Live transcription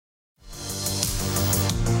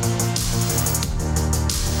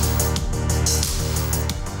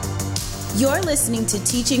You're listening to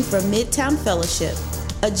Teaching from Midtown Fellowship,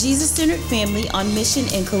 a Jesus-centered family on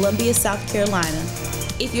mission in Columbia, South Carolina.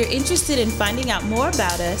 If you're interested in finding out more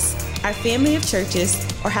about us, our family of churches,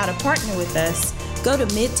 or how to partner with us, go to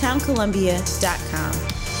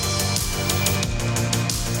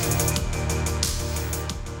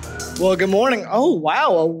midtowncolumbia.com. Well, good morning. Oh,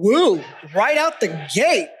 wow, a woo right out the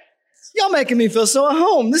gate. Y'all making me feel so at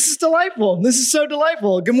home. This is delightful. This is so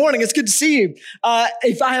delightful. Good morning. It's good to see you.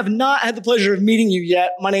 If I have not had the pleasure of meeting you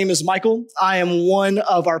yet, my name is Michael. I am one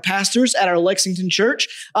of our pastors at our Lexington church,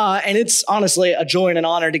 and it's honestly a joy and an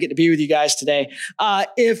honor to get to be with you guys today.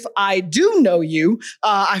 If I do know you,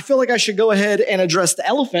 I feel like I should go ahead and address the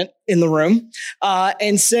elephant in the room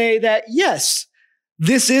and say that, yes,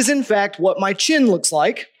 this is in fact what my chin looks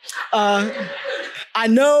like. I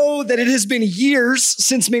know that it has been years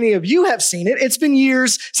since many of you have seen it. It's been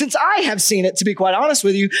years since I have seen it, to be quite honest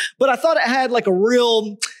with you. But I thought it had like a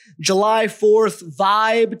real July 4th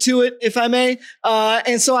vibe to it, if I may.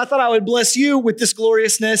 And so I thought I would bless you with this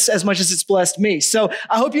gloriousness as much as it's blessed me. So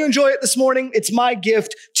I hope you enjoy it this morning. It's my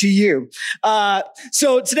gift to you.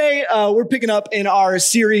 So today we're picking up in our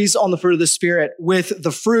series on the fruit of the Spirit with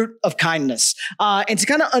the fruit of kindness. And to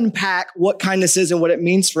kind of unpack what kindness is and what it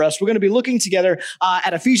means for us, we're going to be looking together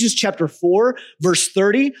at Ephesians chapter 4, verse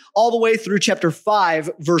 30, all the way through chapter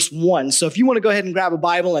 5, verse 1. So if you want to go ahead and grab a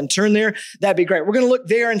Bible and turn there, that'd be great. We're going to look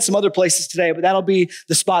there and some other places today, but that'll be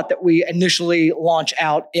the spot that we initially launch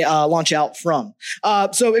out from.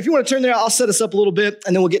 So if you want to turn there, I'll set us up a little bit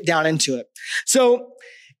and then we'll get down into it. So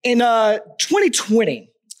in 2020,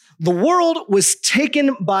 the world was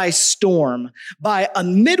taken by storm by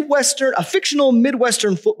a fictional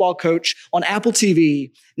Midwestern football coach on Apple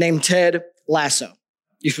TV named Ted Lasso.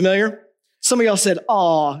 You familiar? Some of y'all said,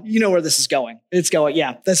 "Oh, you know where this is going." It's going,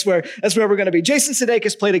 yeah, that's where we're going to be. Jason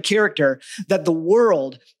Sudeikis played a character that the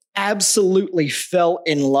world absolutely fell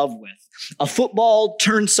in love with. A football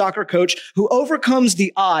turned soccer coach who overcomes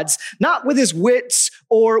the odds, not with his wits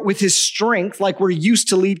or with his strength like we're used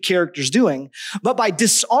to lead characters doing, but by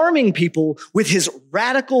disarming people with his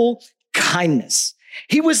radical kindness.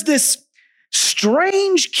 He was this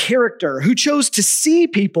strange character who chose to see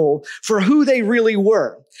people for who they really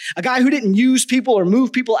were. A guy who didn't use people or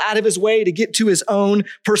move people out of his way to get to his own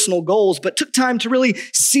personal goals, but took time to really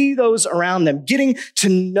see those around them, getting to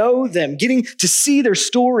know them, getting to see their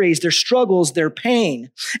stories, their struggles, their pain,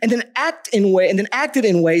 and then acted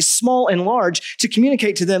in ways small and large to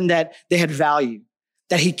communicate to them that they had value,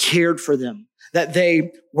 that he cared for them, that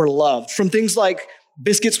they were loved. From things like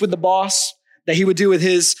biscuits with the boss that he would do with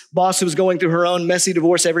his boss who was going through her own messy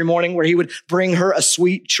divorce every morning, where he would bring her a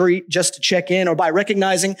sweet treat just to check in, or by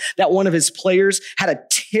recognizing that one of his players had a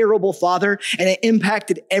terrible father and it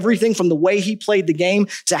impacted everything from the way he played the game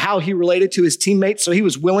to how he related to his teammates. So he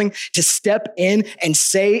was willing to step in and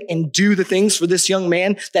say and do the things for this young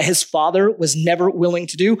man that his father was never willing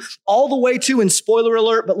to do, all the way to, and spoiler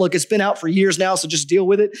alert, but look, it's been out for years now, so just deal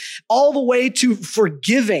with it, all the way to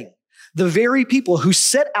forgiving the very people who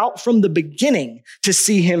set out from the beginning to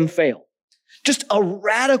see him fail. Just a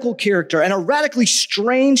radical character and a radically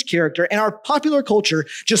strange character, and our popular culture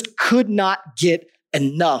just could not get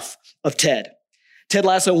enough of Ted. Ted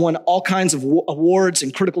Lasso won all kinds of awards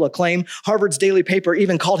and critical acclaim. Harvard's daily paper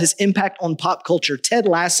even called his impact on pop culture Ted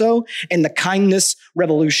Lasso and the Kindness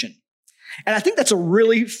Revolution. And I think that's a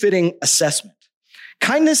really fitting assessment.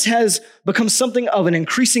 Kindness has become something of an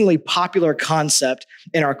increasingly popular concept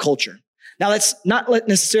in our culture. Now, that's not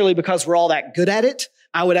necessarily because we're all that good at it.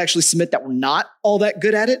 I would actually submit that we're not all that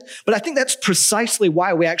good at it, but I think that's precisely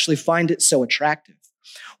why we actually find it so attractive.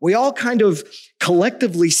 We all kind of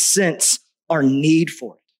collectively sense our need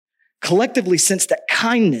for it, collectively sense that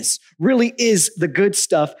kindness really is the good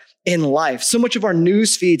stuff in life. So much of our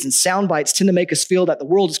news feeds and sound bites tend to make us feel that the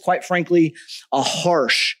world is, quite frankly, a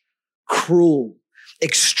harsh, cruel,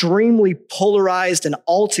 extremely polarized and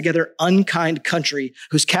altogether unkind country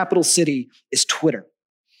whose capital city is Twitter.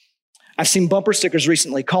 I've seen bumper stickers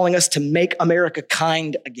recently calling us to make America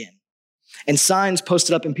kind again, and signs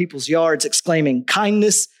posted up in people's yards exclaiming,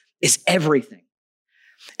 "Kindness is everything."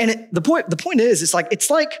 And the point is, it's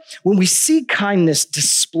like when we see kindness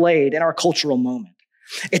displayed in our cultural moment,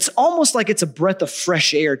 it's almost like it's a breath of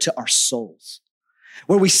fresh air to our souls,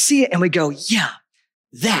 where we see it and we go, yeah,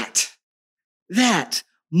 that,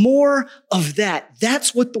 more of that.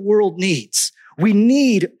 That's what the world needs. We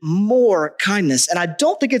need more kindness. And I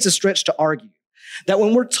don't think it's a stretch to argue that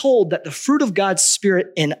when we're told that the fruit of God's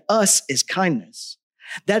Spirit in us is kindness,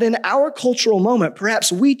 that in our cultural moment, perhaps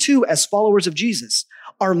we too, as followers of Jesus,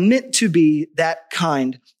 are meant to be that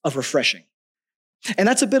kind of refreshing. And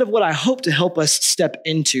that's a bit of what I hope to help us step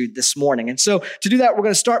into this morning. And so to do that, we're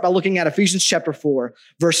going to start by looking at Ephesians chapter 4,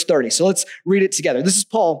 verse 30. So let's read it together. This is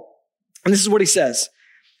Paul, and this is what he says.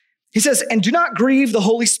 He says, "And do not grieve the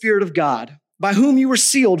Holy Spirit of God, by whom you were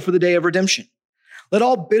sealed for the day of redemption. Let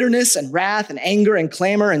all bitterness and wrath and anger and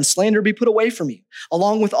clamor and slander be put away from you,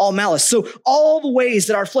 along with all malice." So all the ways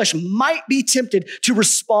that our flesh might be tempted to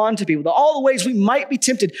respond to people, all the ways we might be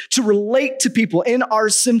tempted to relate to people in our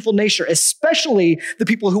sinful nature, especially the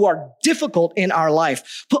people who are difficult in our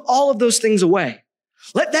life, put all of those things away.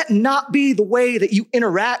 Let that not be the way that you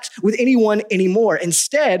interact with anyone anymore.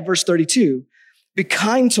 Instead, verse 32, be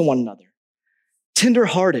kind to one another,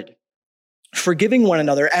 tenderhearted, forgiving one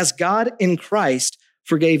another as God in Christ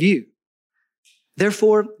forgave you.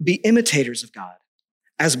 Therefore, be imitators of God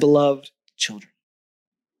as beloved children.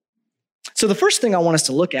 So the first thing I want us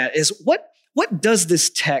to look at is what does this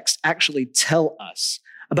text actually tell us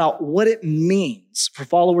about what it means for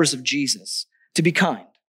followers of Jesus to be kind?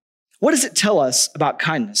 What does it tell us about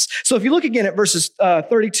kindness? So if you look again at verses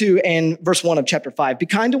 32 and verse 1 of chapter 5, be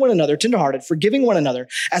kind to one another, tenderhearted, forgiving one another,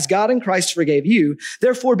 as God in Christ forgave you.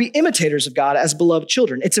 Therefore, be imitators of God as beloved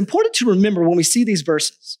children. It's important to remember when we see these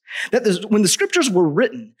verses that when the scriptures were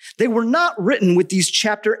written, they were not written with these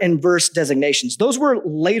chapter and verse designations. Those were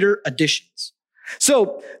later additions.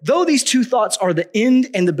 So though these two thoughts are the end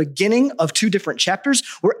and the beginning of two different chapters,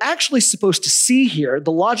 we're actually supposed to see here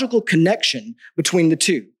the logical connection between the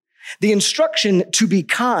two. The instruction to be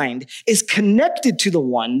kind is connected to the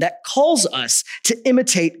one that calls us to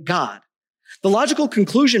imitate God. The logical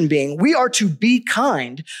conclusion being we are to be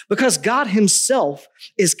kind because God himself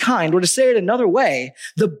is kind. Or to say it another way,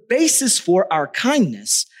 the basis for our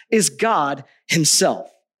kindness is God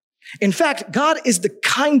himself. In fact, God is the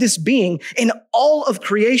kindest being in all of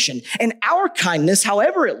creation. And our kindness,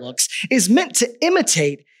 however it looks, is meant to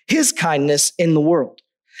imitate his kindness in the world.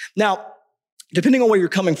 Now, depending on where you're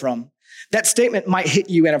coming from, that statement might hit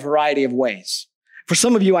you in a variety of ways. For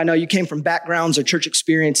some of you, I know you came from backgrounds or church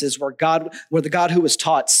experiences where the God who was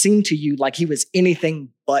taught seemed to you like he was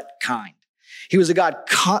anything but kind. He was a God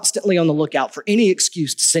constantly on the lookout for any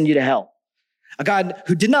excuse to send you to hell. A God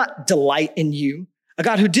who did not delight in you, a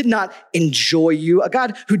God who did not enjoy you, a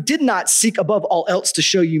God who did not seek above all else to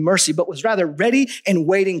show you mercy, but was rather ready and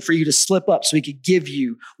waiting for you to slip up so he could give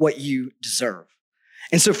you what you deserve.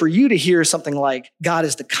 And so for you to hear something like God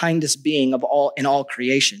is the kindest being of all in all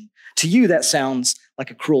creation, to you that sounds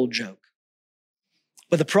like a cruel joke.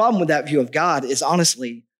 But the problem with that view of God is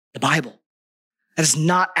honestly the Bible. That is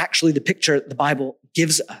not actually the picture the Bible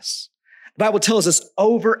gives us. The Bible tells us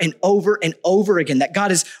over and over and over again that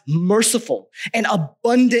God is merciful and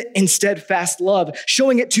abundant in steadfast love,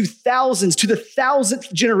 showing it to thousands, to the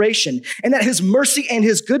thousandth generation, and that his mercy and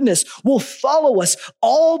his goodness will follow us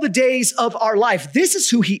all the days of our life. This is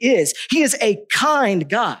who he is. He is a kind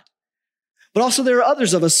God. But also there are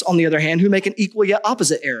others of us, on the other hand, who make an equal yet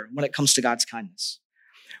opposite error when it comes to God's kindness.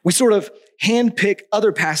 We sort of handpick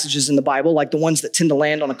other passages in the Bible, like the ones that tend to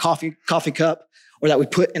land on a coffee cup, or that we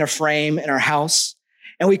put in a frame in our house.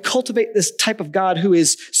 And we cultivate this type of God who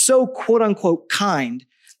is so quote unquote kind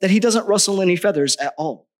that he doesn't rustle any feathers at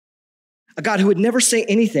all. A God who would never say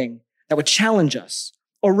anything that would challenge us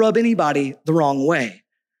or rub anybody the wrong way.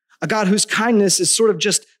 A God whose kindness is sort of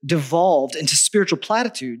just devolved into spiritual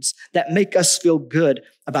platitudes that make us feel good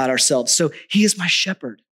about ourselves. So he is my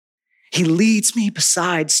shepherd. He leads me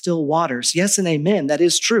beside still waters. Yes and amen. That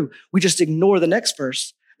is true. We just ignore the next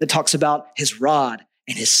verse that talks about his rod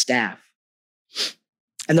and his staff.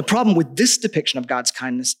 And the problem with this depiction of God's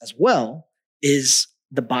kindness as well is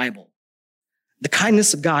the Bible. The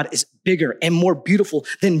kindness of God is bigger and more beautiful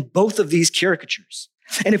than both of these caricatures.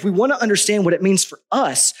 And if we want to understand what it means for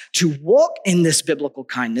us to walk in this biblical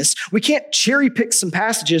kindness, we can't cherry pick some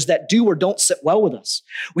passages that do or don't sit well with us.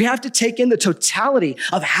 We have to take in the totality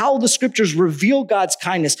of how the scriptures reveal God's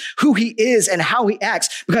kindness, who he is and how he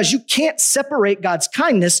acts, because you can't separate God's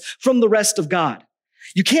kindness from the rest of God.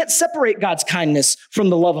 You can't separate God's kindness from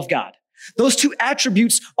the love of God. Those two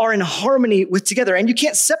attributes are in harmony with together, and you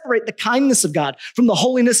can't separate the kindness of God from the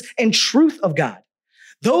holiness and truth of God.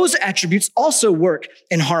 Those attributes also work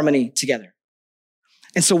in harmony together.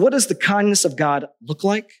 And so what does the kindness of God look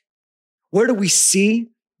like? Where do we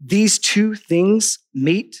see these two things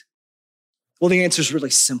meet? Well, the answer is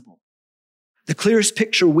really simple. The clearest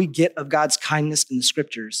picture we get of God's kindness in the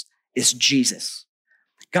scriptures is Jesus.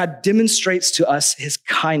 God demonstrates to us his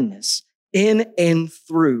kindness in and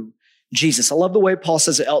through Jesus. I love the way Paul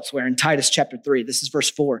says it elsewhere in Titus chapter 3. This is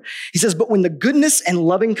verse 4. He says, but when the goodness and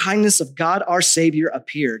loving kindness of God our Savior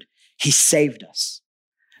appeared, he saved us,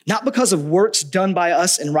 not because of works done by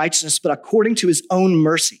us in righteousness, but according to his own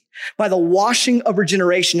mercy, by the washing of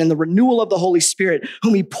regeneration and the renewal of the Holy Spirit,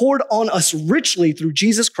 whom he poured on us richly through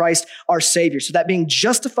Jesus Christ, our Savior, so that being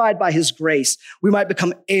justified by his grace, we might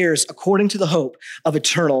become heirs according to the hope of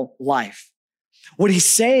eternal life. What he's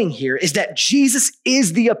saying here is that Jesus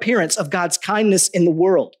is the appearance of God's kindness in the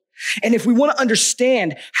world. And if we want to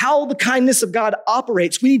understand how the kindness of God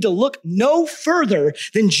operates, we need to look no further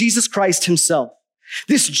than Jesus Christ himself.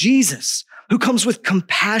 This Jesus who comes with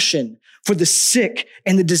compassion for the sick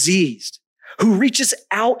and the diseased, who reaches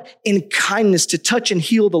out in kindness to touch and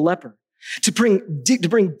heal the leper, to bring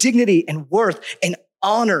dignity and worth and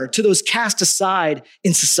honor to those cast aside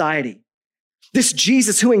in society. This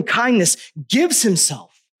Jesus who in kindness gives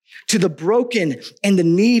himself to the broken and the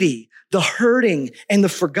needy, the hurting and the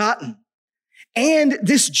forgotten. And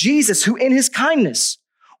this Jesus who in his kindness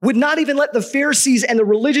would not even let the Pharisees and the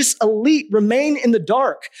religious elite remain in the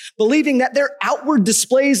dark, believing that their outward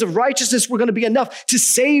displays of righteousness were going to be enough to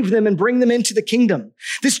save them and bring them into the kingdom.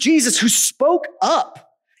 This Jesus who spoke up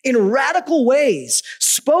in radical ways,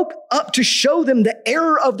 spoke up to show them the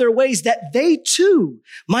error of their ways, that they too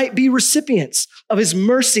might be recipients of his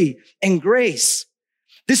mercy and grace.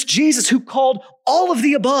 This Jesus who called all of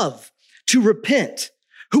the above to repent,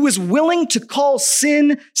 who was willing to call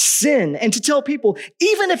sin, sin, and to tell people,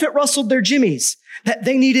 even if it rustled their jimmies, that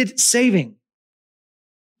they needed saving.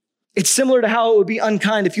 It's similar to how it would be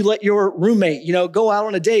unkind if you let your roommate, go out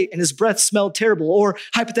on a date and his breath smelled terrible. Or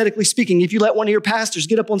hypothetically speaking, if you let one of your pastors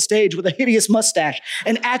get up on stage with a hideous mustache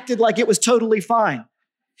and acted like it was totally fine.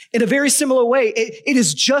 In a very similar way, it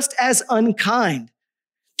is just as unkind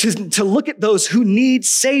to look at those who need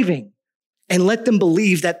saving and let them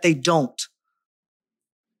believe that they don't.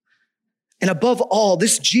 And above all,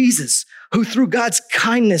 this Jesus, who through God's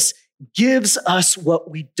kindness gives us what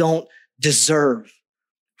we don't deserve: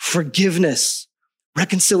 forgiveness,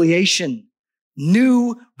 reconciliation,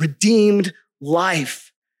 new redeemed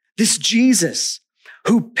life. This Jesus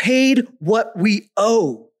who paid what we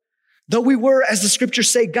owe, though we were, as the scriptures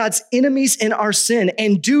say, God's enemies in our sin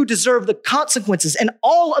and do deserve the consequences and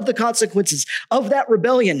all of the consequences of that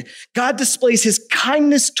rebellion. God displays his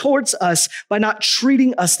kindness towards us by not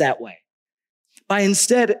treating us that way, by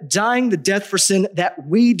instead dying the death for sin that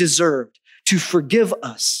we deserved, to forgive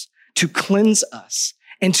us, to cleanse us,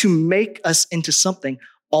 and to make us into something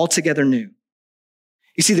altogether new.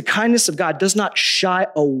 You see, the kindness of God does not shy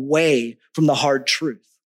away from the hard truth,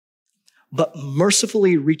 but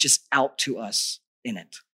mercifully reaches out to us in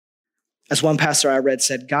it. As one pastor I read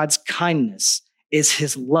said, God's kindness is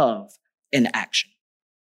his love in action.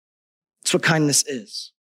 That's what kindness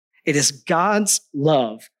is. It is God's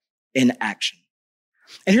love in action.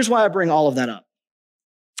 And here's why I bring all of that up.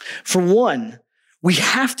 For one, we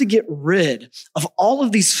have to get rid of all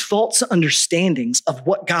of these false understandings of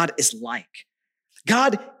what God is like.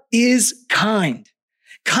 God is kind,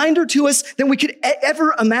 kinder to us than we could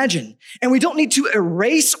ever imagine. And we don't need to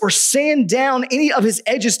erase or sand down any of his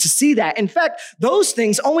edges to see that. In fact, those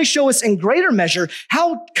things only show us in greater measure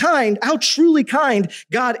how truly kind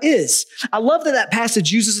God is. I love that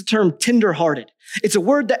passage uses the term tenderhearted. It's a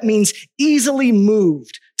word that means easily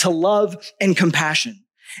moved to love and compassion.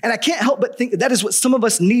 And I can't help but think that is what some of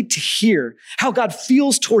us need to hear, how God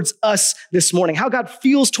feels towards us this morning, how God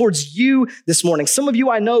feels towards you this morning. Some of you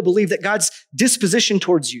I know believe that God's disposition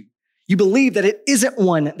towards you, you believe that it isn't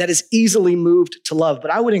one that is easily moved to love.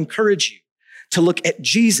 But I would encourage you to look at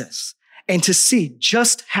Jesus and to see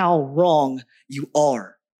just how wrong you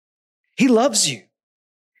are. He loves you.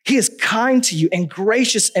 He is kind to you and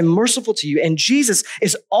gracious and merciful to you. And Jesus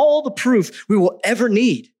is all the proof we will ever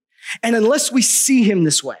need. And unless we see him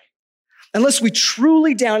this way, unless we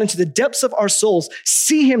truly down into the depths of our souls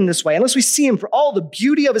see him this way, unless we see him for all the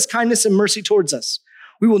beauty of his kindness and mercy towards us,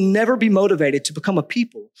 we will never be motivated to become a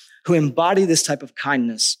people who embody this type of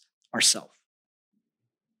kindness ourselves.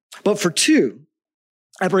 But for two,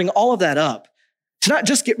 I bring all of that up to not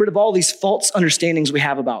just get rid of all these false understandings we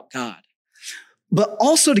have about God, but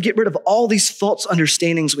also to get rid of all these false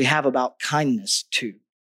understandings we have about kindness too.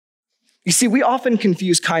 You see, we often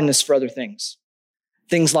confuse kindness for other things.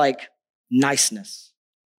 Things like niceness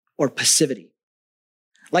or passivity.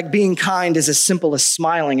 Like being kind is as simple as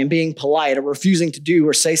smiling and being polite or refusing to do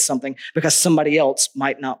or say something because somebody else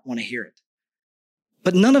might not want to hear it.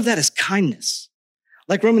 But none of that is kindness.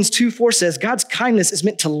 Like Romans 2:4 says, God's kindness is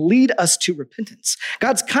meant to lead us to repentance.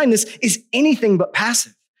 God's kindness is anything but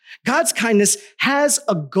passive. God's kindness has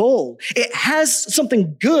a goal. It has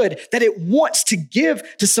something good that it wants to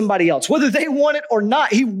give to somebody else. Whether they want it or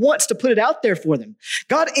not, he wants to put it out there for them.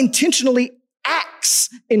 God intentionally acts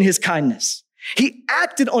in his kindness. He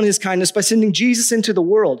acted on his kindness by sending Jesus into the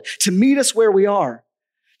world to meet us where we are,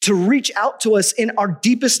 to reach out to us in our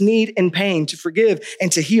deepest need and pain, to forgive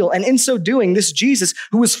and to heal. And in so doing, this Jesus,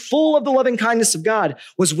 who was full of the loving kindness of God,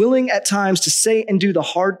 was willing at times to say and do the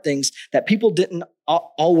hard things that people didn't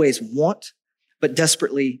always want, but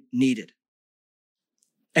desperately needed.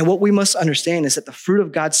 And what we must understand is that the fruit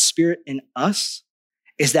of God's Spirit in us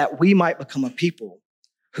is that we might become a people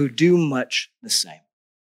who do much the same,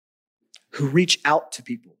 who reach out to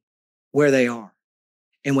people where they are,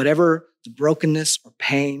 in whatever the brokenness or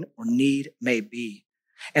pain or need may be,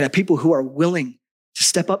 and a people who are willing to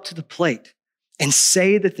step up to the plate and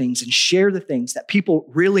say the things and share the things that people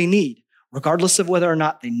really need, regardless of whether or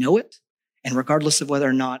not they know it and regardless of whether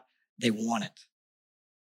or not they want it.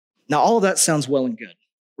 Now, all of that sounds well and good,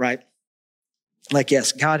 right? Like,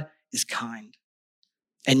 yes, God is kind.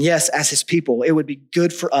 And yes, as his people, it would be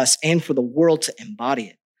good for us and for the world to embody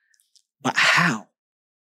it. But how?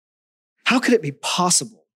 How could it be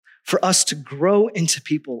possible for us to grow into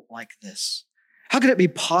people like this? How could it be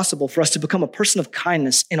possible for us to become a person of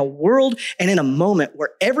kindness in a world and in a moment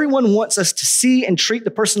where everyone wants us to see and treat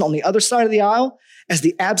the person on the other side of the aisle as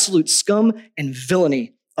the absolute scum and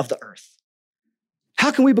villainy of the earth?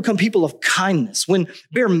 How can we become people of kindness when,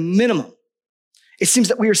 bare minimum, it seems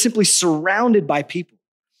that we are simply surrounded by people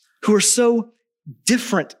who are so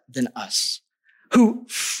different than us, who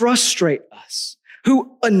frustrate us,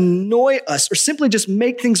 who annoy us, or simply just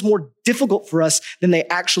make things more difficult for us than they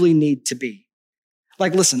actually need to be?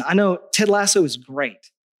 Like, listen, I know Ted Lasso is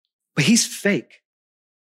great, but he's fake.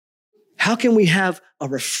 How can we have a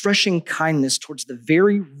refreshing kindness towards the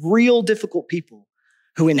very real difficult people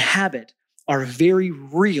who inhabit our very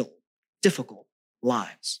real difficult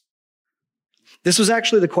lives? This was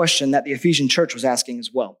actually the question that the Ephesian church was asking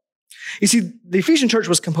as well. You see, the Ephesian church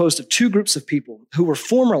was composed of two groups of people who were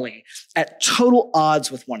formerly at total odds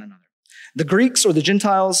with one another: the Greeks, or the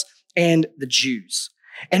Gentiles, and the Jews.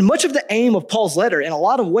 And much of the aim of Paul's letter, in a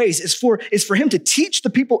lot of ways, is for him to teach the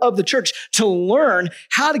people of the church to learn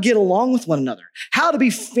how to get along with one another, how to be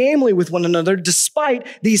family with one another, despite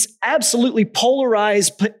these absolutely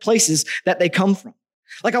polarized places that they come from.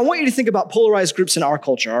 Like, I want you to think about polarized groups in our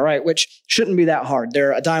culture, all right, which shouldn't be that hard.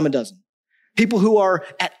 They're a dime a dozen. People who are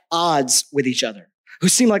at odds with each other, who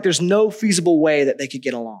seem like there's no feasible way that they could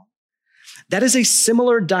get along. That is a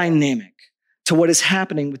similar dynamic to what is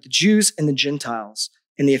happening with the Jews and the Gentiles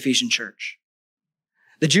in the Ephesian church.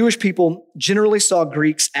 The Jewish people generally saw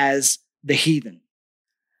Greeks as the heathen.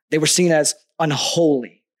 They were seen as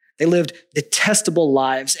unholy. They lived detestable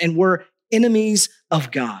lives and were enemies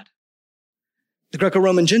of God. The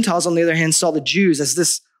Greco-Roman Gentiles, on the other hand, saw the Jews as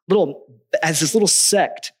this little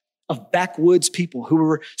sect of backwoods people who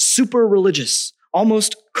were super religious,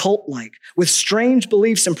 almost cult-like, with strange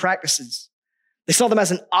beliefs and practices. They saw them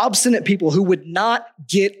as an obstinate people who would not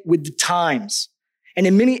get with the times. And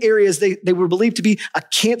in many areas, they were believed to be a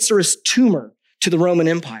cancerous tumor to the Roman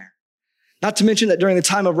Empire. Not to mention that during the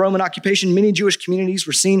time of Roman occupation, many Jewish communities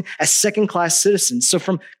were seen as second-class citizens. So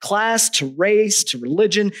from class to race to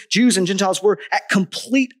religion, Jews and Gentiles were at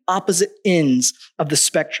complete opposite ends of the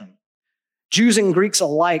spectrum. Jews and Greeks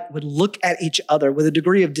alike would look at each other with a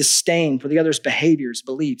degree of disdain for the other's behaviors,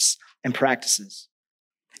 beliefs, and practices.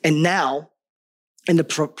 And now, in the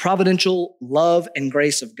providential love and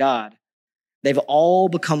grace of God, they've all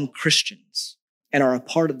become Christians and are a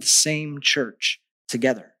part of the same church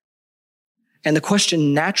together. And the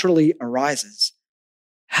question naturally arises,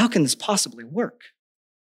 how can this possibly work?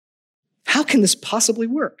 How can this possibly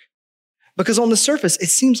work? Because on the surface, it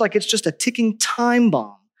seems like it's just a ticking time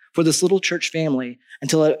bomb for this little church family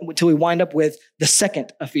until we wind up with the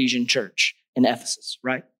second Ephesian church in Ephesus,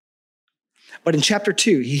 right? But in chapter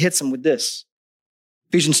 2, he hits them with this.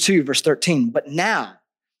 Ephesians 2, verse 13. But now,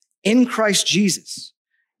 in Christ Jesus,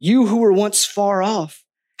 you who were once far off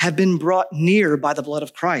have been brought near by the blood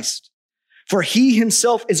of Christ. For he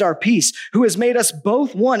himself is our peace, who has made us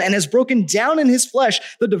both one and has broken down in his flesh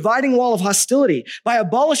the dividing wall of hostility by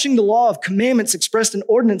abolishing the law of commandments expressed in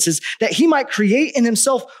ordinances, that he might create in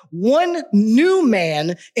himself one new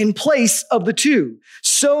man in place of the two,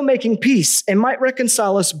 so making peace, and might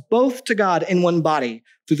reconcile us both to God in one body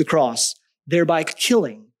through the cross, thereby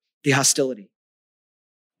killing the hostility.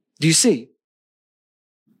 Do you see?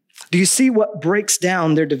 Do you see what breaks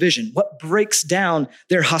down their division? What breaks down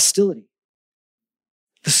their hostility?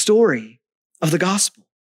 The story of the gospel.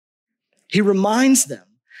 He reminds them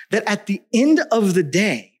that at the end of the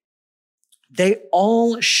day, they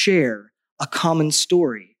all share a common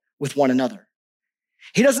story with one another.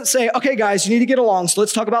 He doesn't say, okay, guys, you need to get along, so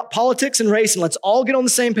let's talk about politics and race, and let's all get on the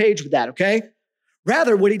same page with that, okay?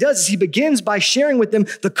 Rather, what he does is he begins by sharing with them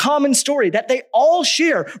the common story that they all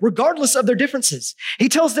share, regardless of their differences. He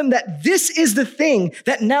tells them that this is the thing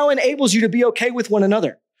that now enables you to be okay with one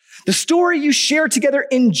another. The story you share together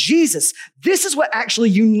in Jesus, this is what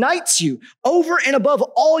actually unites you over and above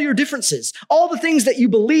all your differences. All the things that you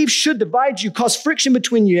believe should divide you, cause friction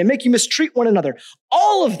between you, and make you mistreat one another.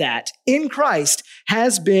 All of that in Christ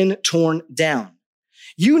has been torn down.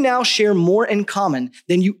 You now share more in common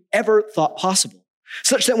than you ever thought possible.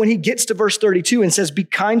 Such that when he gets to verse 32 and says, be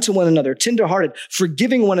kind to one another, tenderhearted,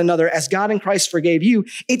 forgiving one another as God in Christ forgave you,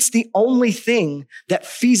 it's the only thing that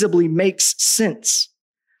feasibly makes sense.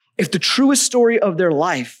 If the truest story of their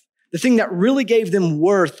life, the thing that really gave them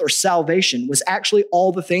worth or salvation was actually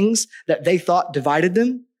all the things that they thought divided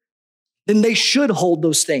them, then they should hold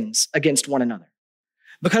those things against one another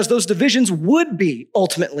because those divisions would be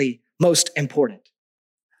ultimately most important.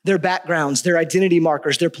 Their backgrounds, their identity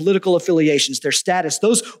markers, their political affiliations, their status,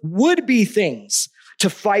 those would be things to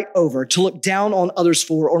fight over, to look down on others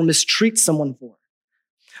for, or mistreat someone for.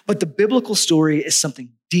 But the biblical story is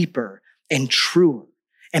something deeper and truer.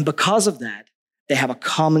 And because of that, they have a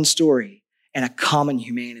common story and a common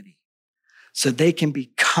humanity. So they can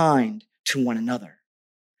be kind to one another.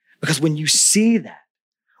 Because when you see that,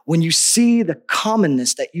 when you see the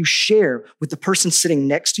commonness that you share with the person sitting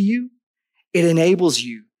next to you, it enables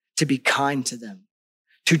you to be kind to them,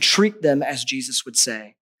 to treat them, as Jesus would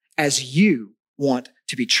say, as you want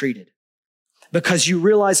to be treated. Because you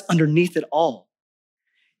realize underneath it all,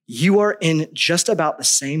 you are in just about the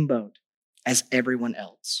same boat as everyone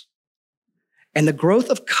else. And the growth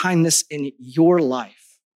of kindness in your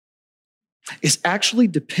life is actually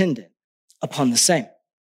dependent upon the same.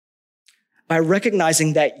 By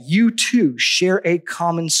recognizing that you too share a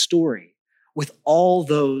common story with all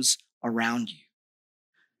those around you.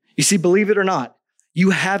 You see, believe it or not, you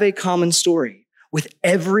have a common story with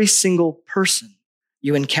every single person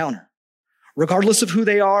you encounter, regardless of who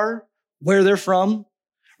they are, where they're from,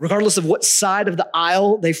 regardless of what side of the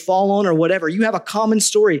aisle they fall on or whatever. You have a common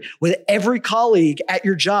story with every colleague at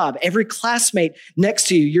your job, every classmate next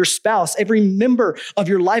to you, your spouse, every member of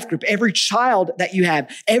your life group, every child that you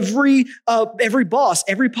have, every boss,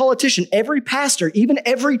 every politician, every pastor, even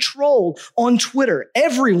every troll on Twitter.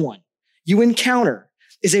 Everyone you encounter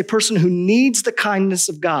is a person who needs the kindness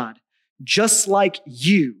of God, just like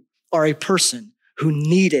you are a person who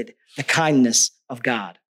needed the kindness of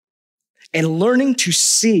God. And learning to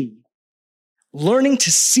see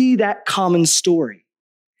that common story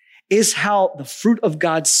is how the fruit of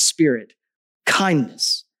God's Spirit,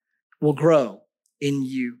 kindness, will grow in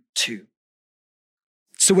you too.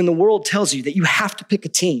 So when the world tells you that you have to pick a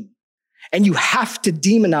team and you have to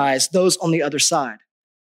demonize those on the other side,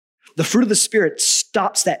 the fruit of the Spirit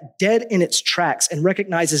stops that dead in its tracks and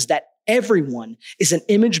recognizes that everyone is an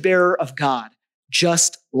image bearer of God,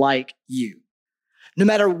 just like you. No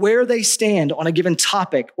matter where they stand on a given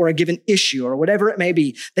topic or a given issue or whatever it may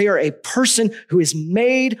be, they are a person who is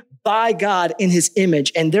made by God in his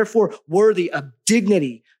image and therefore worthy of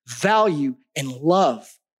dignity, value, and love.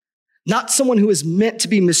 Not someone who is meant to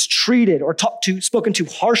be mistreated or spoken to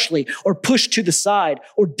harshly or pushed to the side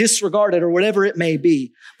or disregarded or whatever it may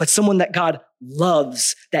be, but someone that God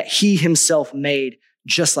loves, that he himself made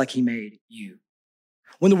just like he made you.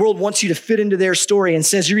 When the world wants you to fit into their story and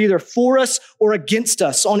says you're either for us or against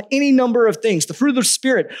us on any number of things, the fruit of the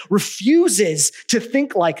Spirit refuses to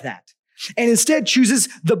think like that and instead chooses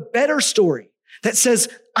the better story that says,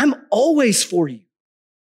 I'm always for you,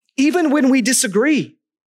 even when we disagree.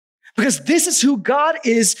 Because this is who God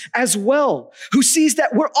is as well, who sees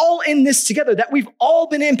that we're all in this together, that we've all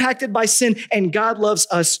been impacted by sin and God loves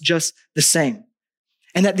us just the same.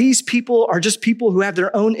 And that these people are just people who have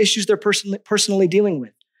their own issues they're personally dealing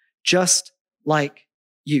with, just like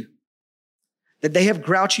you. That they have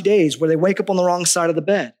grouchy days where they wake up on the wrong side of the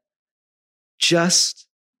bed, just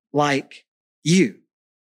like you.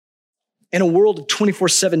 In a world of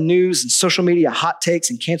 24/7 news and social media hot takes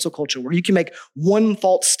and cancel culture where you can make one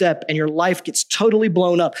false step and your life gets totally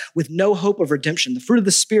blown up with no hope of redemption, the fruit of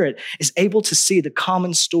the Spirit is able to see the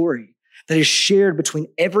common story that is shared between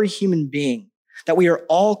every human being that we are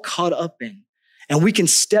all caught up in. And we can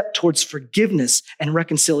step towards forgiveness and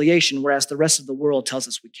reconciliation, whereas the rest of the world tells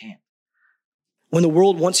us we can't. When the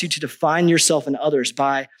world wants you to define yourself and others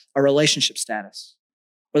by a relationship status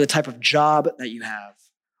or the type of job that you have,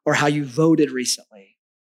 or how you voted recently,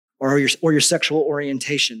 or your sexual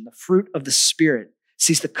orientation, the fruit of the Spirit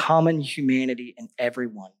sees the common humanity in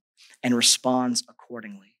everyone and responds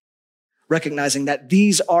accordingly, recognizing that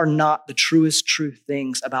these are not the truest true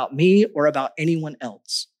things about me or about anyone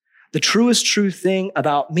else, The truest true thing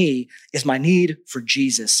about me is my need for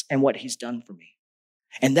Jesus and what he's done for me.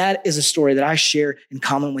 And that is a story that I share in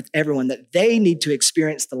common with everyone, that they need to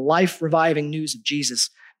experience the life-reviving news of Jesus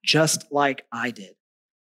just like I did.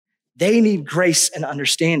 They need grace and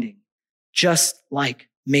understanding just like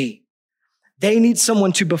me. They need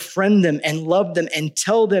someone to befriend them and love them and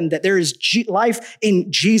tell them that there is life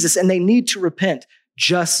in Jesus, and they need to repent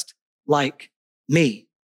just like me.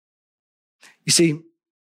 You see,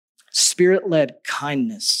 Spirit-led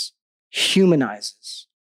kindness humanizes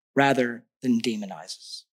rather than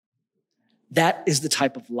demonizes. That is the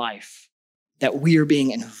type of life that we are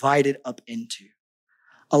being invited up into.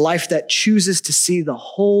 A life that chooses to see the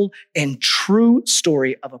whole and true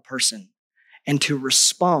story of a person and to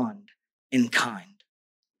respond in kind.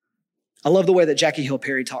 I love the way that Jackie Hill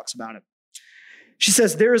Perry talks about it. She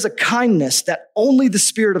says, there is a kindness that only the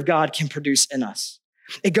Spirit of God can produce in us.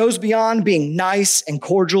 It goes beyond being nice and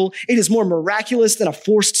cordial. It is more miraculous than a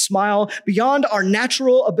forced smile, beyond our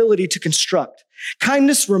natural ability to construct.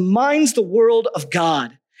 Kindness reminds the world of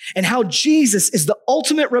God and how Jesus is the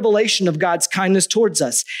ultimate revelation of God's kindness towards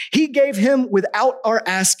us. He gave him without our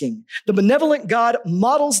asking. The benevolent God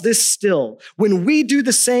models this still. When we do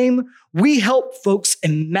the same, we help folks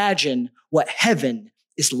imagine what heaven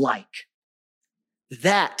is like.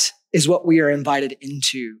 That is what we are invited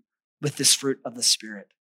into with this fruit of the Spirit.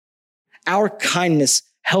 Our kindness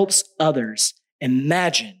helps others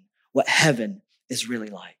imagine what heaven is really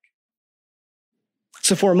like.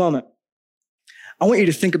 So for a moment, I want you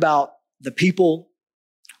to think about the people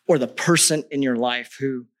or the person in your life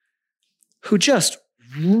who just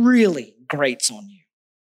really grates on you.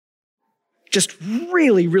 Just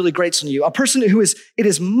really, really grates on you. A person who it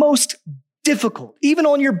is most difficult, even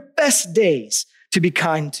on your best days, to be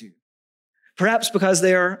kind to. Perhaps because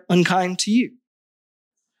they are unkind to you.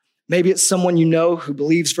 Maybe it's someone you know who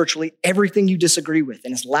believes virtually everything you disagree with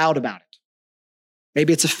and is loud about it.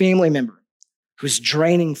 Maybe it's a family member who's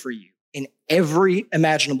draining for you in every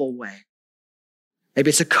imaginable way. Maybe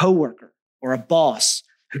it's a coworker or a boss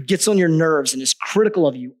who gets on your nerves and is critical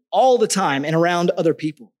of you all the time and around other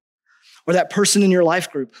people. Or that person in your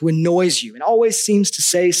life group who annoys you and always seems to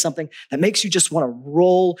say something that makes you just want to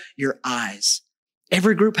roll your eyes.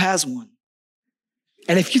 Every group has one.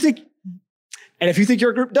 And if you think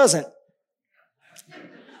your group doesn't,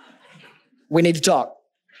 we need to talk.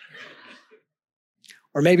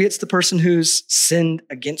 Or maybe it's the person who's sinned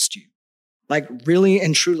against you, like really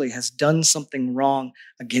and truly has done something wrong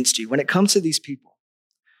against you. When it comes to these people,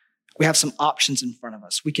 we have some options in front of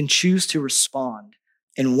us. We can choose to respond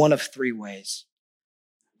in one of three ways.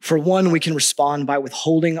 For one, we can respond by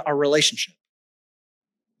withholding our relationship.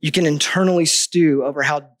 You can internally stew over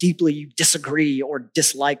how deeply you disagree or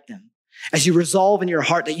dislike them, as you resolve in your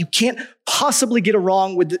heart that you can't possibly get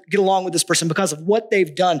along with this person because of what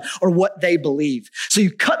they've done or what they believe. So you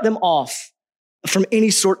cut them off from any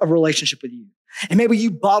sort of relationship with you. And maybe you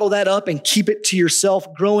bottle that up and keep it to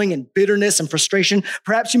yourself, growing in bitterness and frustration.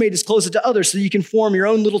 Perhaps you may disclose it to others so you can form your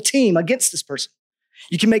own little team against this person.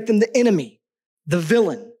 You can make them the enemy, the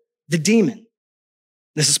villain, the demon.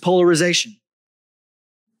 This is polarization.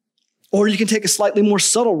 Or you can take a slightly more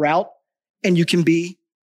subtle route and you can be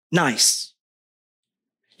nice.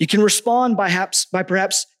 You can respond by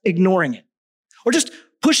perhaps ignoring it or just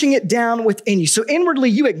pushing it down within you. So inwardly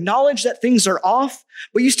you acknowledge that things are off,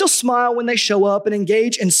 but you still smile when they show up and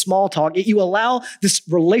engage in small talk. Yet you allow this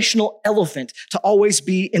relational elephant to always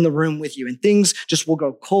be in the room with you, and things just will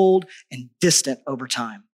go cold and distant over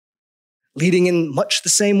time, leading in much the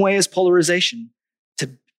same way as polarization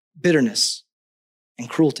to bitterness and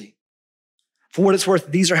cruelty. For what it's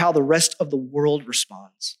worth, these are how the rest of the world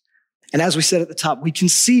responds. And as we said at the top, we can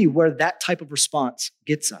see where that type of response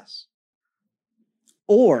gets us.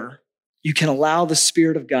 Or you can allow the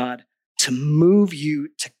Spirit of God to move you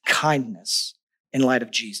to kindness in light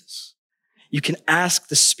of Jesus. You can ask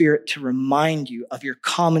the Spirit to remind you of your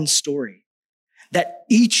common story, that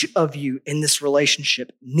each of you in this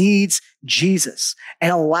relationship needs Jesus,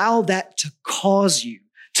 and allow that to cause you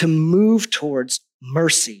to move towards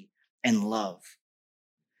mercy and love,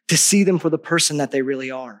 to see them for the person that they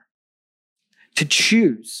really are,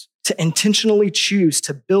 to intentionally choose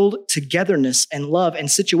to build togetherness and love in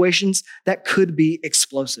situations that could be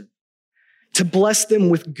explosive, to bless them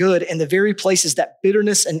with good in the very places that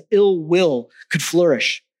bitterness and ill will could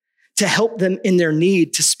flourish, to help them in their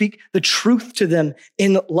need, to speak the truth to them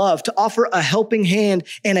in love, to offer a helping hand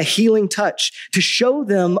and a healing touch, to show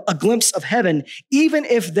them a glimpse of heaven, even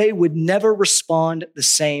if they would never respond the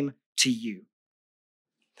same to you.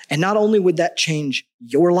 And not only would that change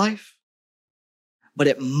your life, but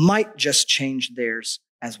it might just change theirs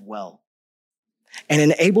as well, and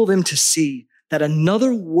enable them to see that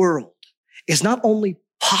another world is not only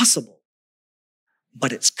possible,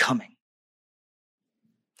 but it's coming.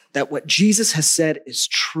 That what Jesus has said is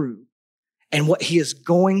true, and what he is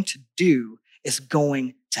going to do is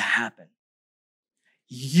going to happen.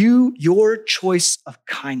 Your choice of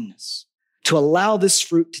kindness to allow this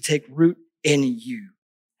fruit to take root in you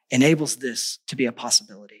enables this to be a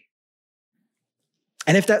possibility.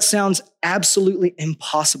 And if that sounds absolutely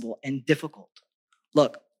impossible and difficult,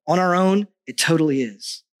 look, on our own, it totally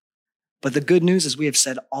is. But the good news, as we have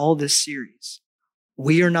said all this series,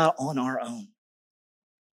 we are not on our own.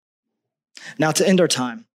 Now, to end our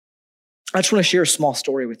time, I just want to share a small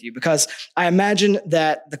story with you, because I imagine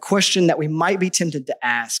that the question that we might be tempted to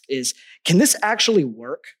ask is, can this actually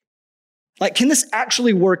work? Like, can this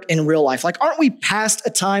actually work in real life? Like, aren't we past a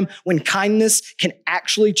time when kindness can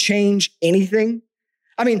actually change anything?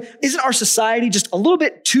 I mean, isn't our society just a little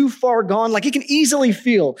bit too far gone? Like, it can easily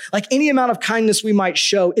feel like any amount of kindness we might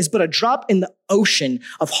show is but a drop in the ocean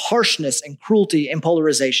of harshness and cruelty and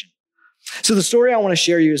polarization. So the story I want to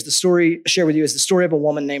share with you is the story of a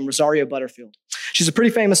woman named Rosaria Butterfield. She's a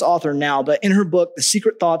pretty famous author now, but in her book, The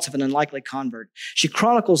Secret Thoughts of an Unlikely Convert, she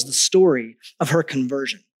chronicles the story of her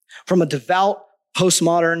conversion from a devout,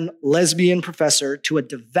 postmodern lesbian professor to a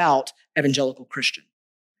devout evangelical Christian.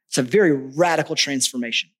 It's a very radical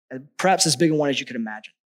transformation, perhaps as big a one as you could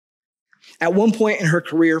imagine. At one point in her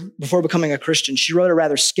career, before becoming a Christian, she wrote a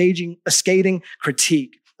rather scathing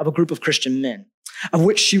critique of a group of Christian men, of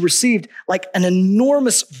which she received like an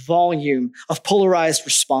enormous volume of polarized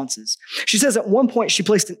responses. She says at one point she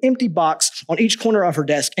placed an empty box on each corner of her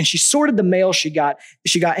desk, and she sorted the mail she got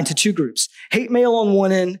into two groups: hate mail on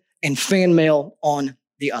one end and fan mail on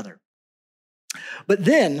the other. But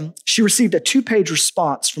then she received a 2-page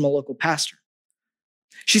response from a local pastor.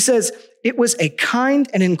 She says, it was a kind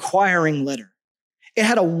and inquiring letter. It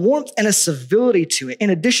had a warmth and a civility to it, in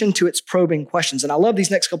addition to its probing questions. And I love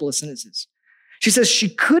these next couple of sentences. She says she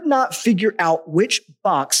could not figure out which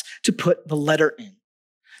box to put the letter in.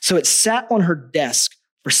 So it sat on her desk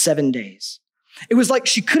for 7 days. It was like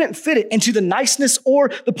she couldn't fit it into the niceness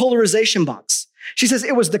or the polarization box. She says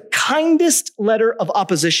it was the kindest letter of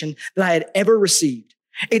opposition that I had ever received.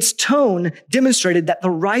 Its tone demonstrated that the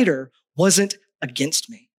writer wasn't against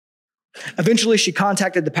me. Eventually, she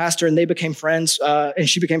contacted the pastor and they became friends, and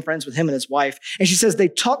she became friends with him and his wife. And she says they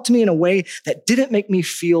talked to me in a way that didn't make me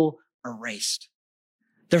feel erased.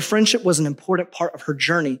 Their friendship was an important part of her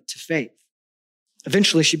journey to faith.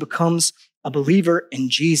 Eventually, she becomes a believer in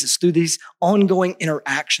Jesus through these ongoing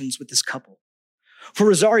interactions with this couple. For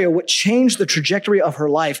Rosaria, what changed the trajectory of her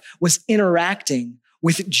life was interacting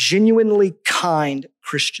with genuinely kind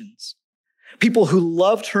Christians, people who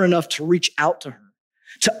loved her enough to reach out to her,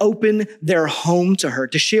 to open their home to her,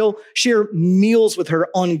 to share meals with her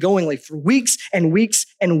ongoingly for weeks and weeks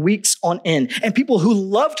and weeks on end, and people who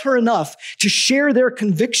loved her enough to share their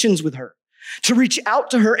convictions with her, to reach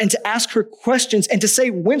out to her and to ask her questions and to say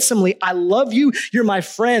winsomely, I love you, you're my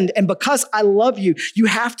friend, and because I love you, you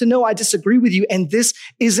have to know I disagree with you, and this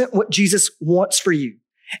isn't what Jesus wants for you.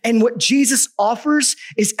 And what Jesus offers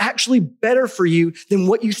is actually better for you than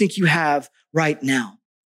what you think you have right now.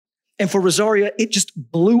 And for Rosaria, it just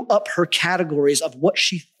blew up her categories of what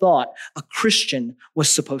she thought a Christian was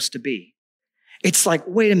supposed to be. It's like,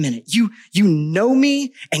 wait a minute, you know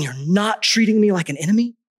me and you're not treating me like an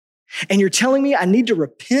enemy? And you're telling me I need to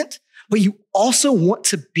repent, but you also want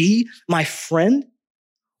to be my friend?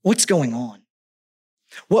 What's going on?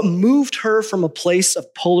 What moved her from a place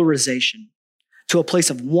of polarization to a place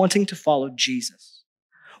of wanting to follow Jesus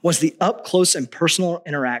was the up close and personal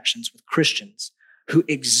interactions with Christians who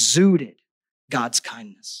exuded God's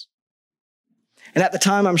kindness. And at the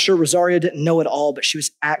time, I'm sure Rosaria didn't know it all, but she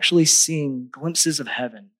was actually seeing glimpses of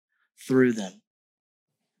heaven through them.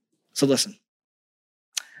 So listen,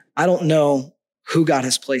 I don't know who God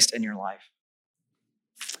has placed in your life.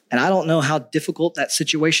 And I don't know how difficult that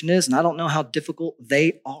situation is, and I don't know how difficult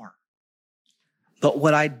they are. But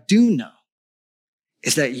what I do know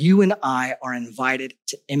is that you and I are invited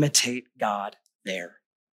to imitate God there.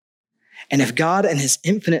 And if God in his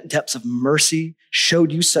infinite depths of mercy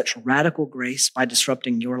showed you such radical grace by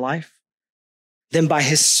disrupting your life, then by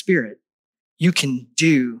his Spirit, you can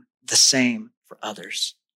do the same for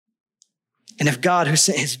others. And if God, who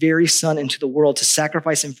sent his very Son into the world to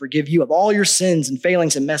sacrifice and forgive you of all your sins and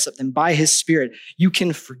failings and mess up, then by his Spirit, you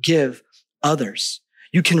can forgive others.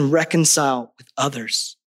 You can reconcile with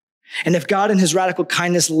others. And if God in his radical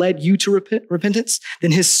kindness led you to repentance,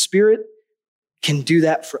 then his Spirit can do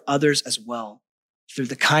that for others as well through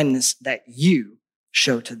the kindness that you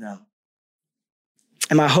show to them.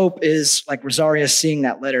 And my hope is, like Rosaria seeing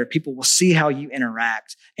that letter, people will see how you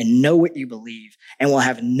interact and know what you believe and will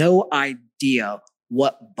have no idea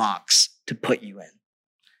what box to put you in,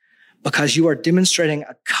 because you are demonstrating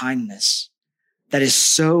a kindness that is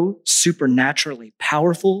so supernaturally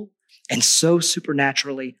powerful and so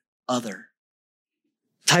supernaturally other.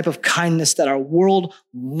 Type of kindness that our world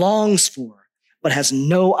longs for, but has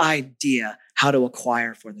no idea how to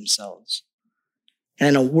acquire for themselves. And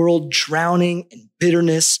in a world drowning in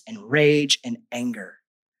bitterness and rage and anger,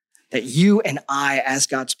 that you and I, as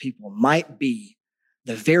God's people, might be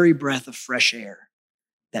the very breath of fresh air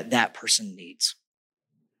that person needs.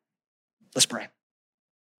 Let's pray.